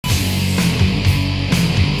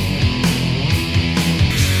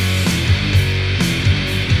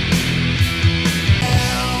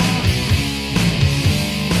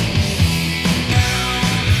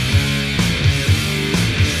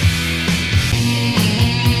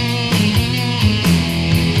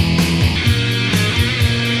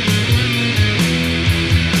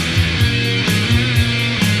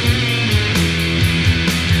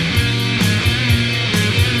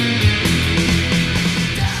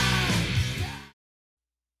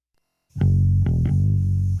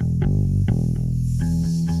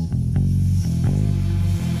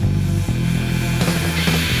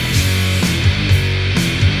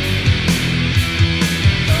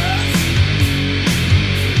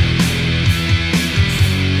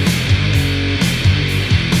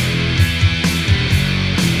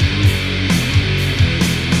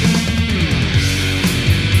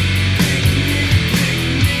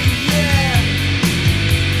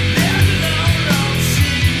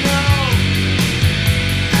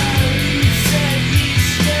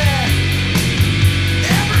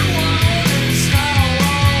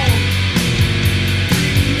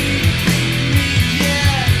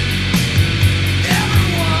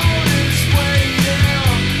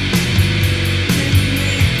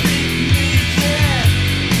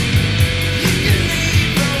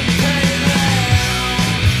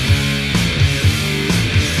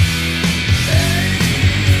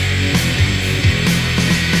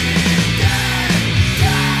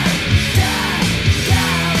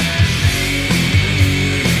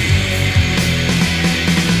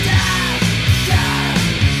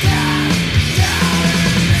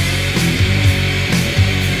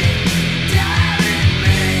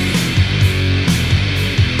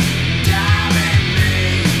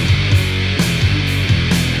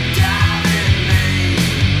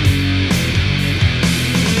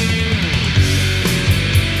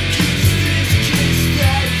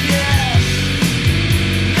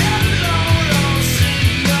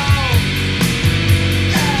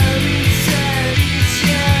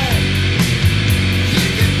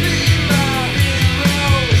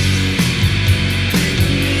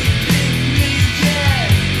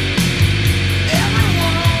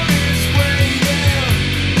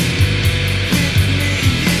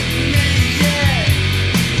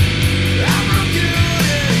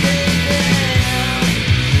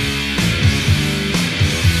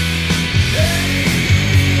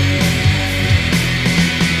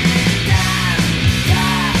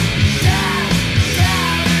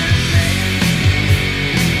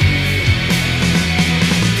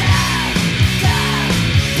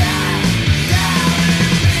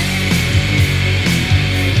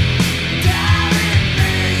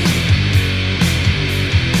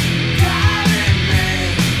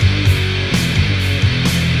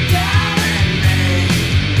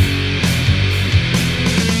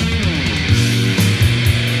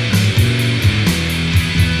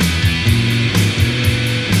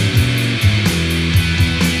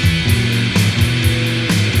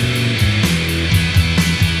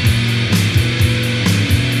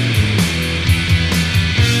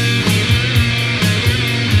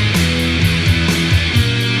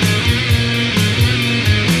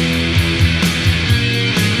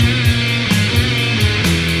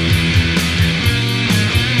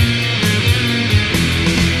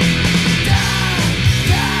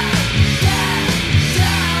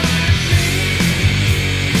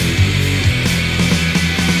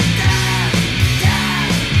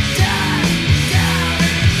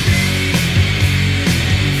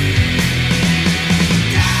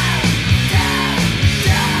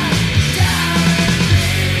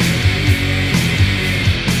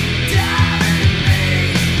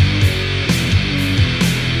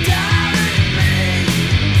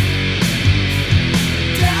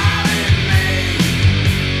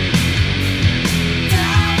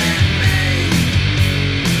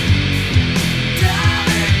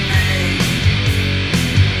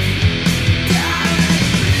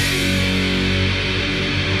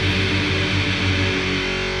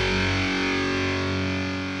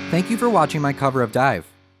Thank you for watching my cover of Dive.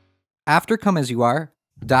 After Come As You Are,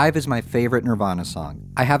 Dive is my favorite Nirvana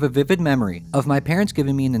song. I have a vivid memory of my parents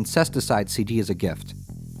giving me an Incesticide CD as a gift,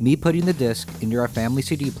 me putting the disc into our family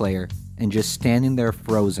CD player, and just standing there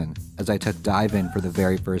frozen as I took Dive in for the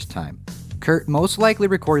very first time. Kurt most likely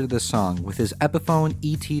recorded this song with his Epiphone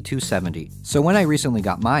ET270, so when I recently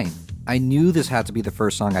got mine, I knew this had to be the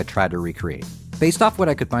first song I tried to recreate. Based off what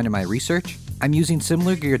I could find in my research, I'm using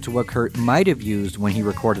similar gear to what Kurt might have used when he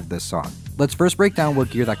recorded this song. Let's first break down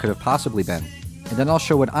what gear that could have possibly been, and then I'll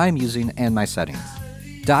show what I'm using and my settings.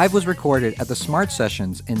 Dive was recorded at the Smart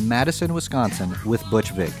Sessions in Madison, Wisconsin with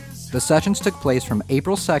Butch Vig. The sessions took place from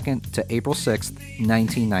April 2nd to April 6th,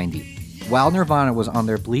 1990, while Nirvana was on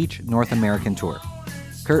their Bleach North American tour.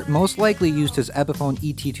 Kurt most likely used his Epiphone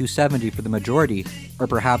ET270 for the majority, or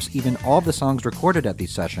perhaps even all of the songs recorded at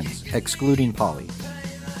these sessions, excluding Polly.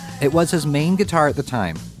 It was his main guitar at the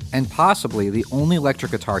time, and possibly the only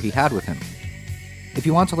electric guitar he had with him. If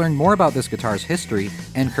you want to learn more about this guitar's history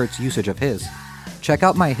and Kurt's usage of his, check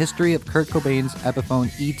out my History of Kurt Cobain's Epiphone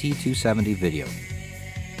ET270 video.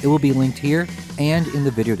 It will be linked here and in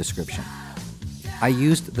the video description. I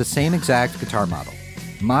used the same exact guitar model.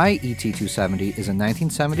 My ET270 is a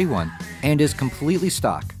 1971 and is completely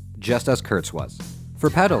stock, just as Kurt's was.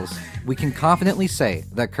 For pedals, we can confidently say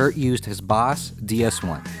that Kurt used his Boss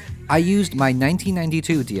DS1. I used my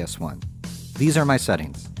 1992 DS1. These are my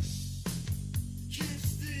settings.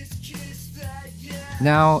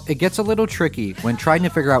 Now, it gets a little tricky when trying to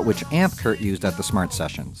figure out which amp Kurt used at the Smart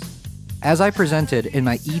Sessions. As I presented in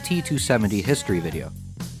my ET270 history video,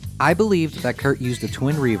 I believed that Kurt used a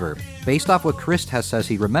twin reverb based off what Chris says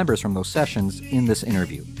he remembers from those sessions in this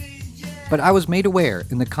interview. But I was made aware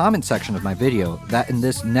in the comment section of my video that in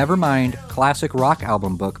this Nevermind classic rock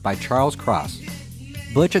album book by Charles Cross,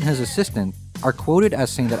 Butch and his assistant are quoted as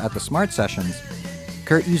saying that at the Smart Sessions,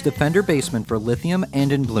 Kurt used a Fender Bassman for Lithium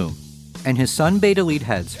and In Bloom, and his Sun Beta lead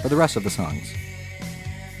heads for the rest of the songs.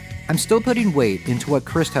 I'm still putting weight into what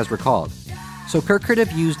Chris has recalled, so Kurt could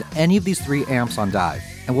have used any of these three amps on Dive,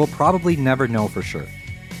 and we'll probably never know for sure.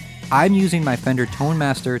 I'm using my Fender Tone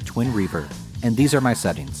Master Twin Reverb, and these are my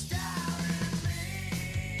settings.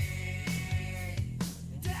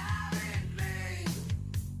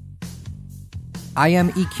 I am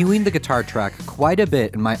EQing the guitar track quite a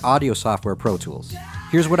bit in my audio software Pro Tools.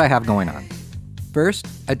 Here's what I have going on. First,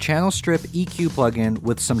 a channel strip EQ plugin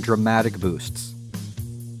with some dramatic boosts.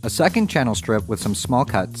 A second channel strip with some small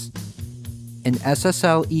cuts. An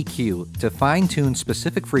SSL EQ to fine-tune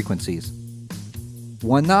specific frequencies.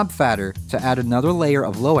 One knob fatter to add another layer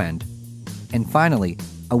of low end. And finally,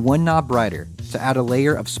 a one knob brighter to add a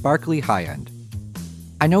layer of sparkly high end.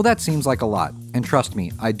 I know that seems like a lot, and trust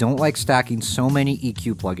me, I don't like stacking so many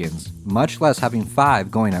EQ plugins, much less having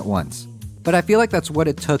 5 going at once. But I feel like that's what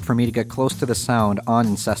it took for me to get close to the sound on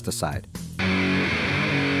Incesticide.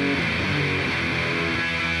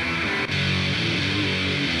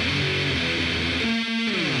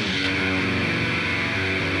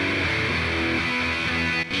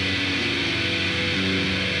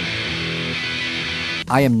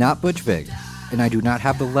 I am not Butch Vig, and I do not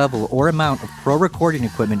have the level or amount of pro recording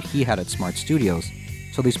equipment he had at Smart Studios,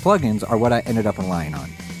 so these plugins are what I ended up relying on.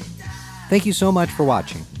 Thank you so much for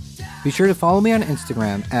watching. Be sure to follow me on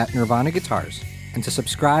Instagram at Nirvana Guitars, and to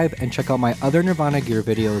subscribe and check out my other Nirvana gear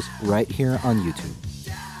videos right here on YouTube.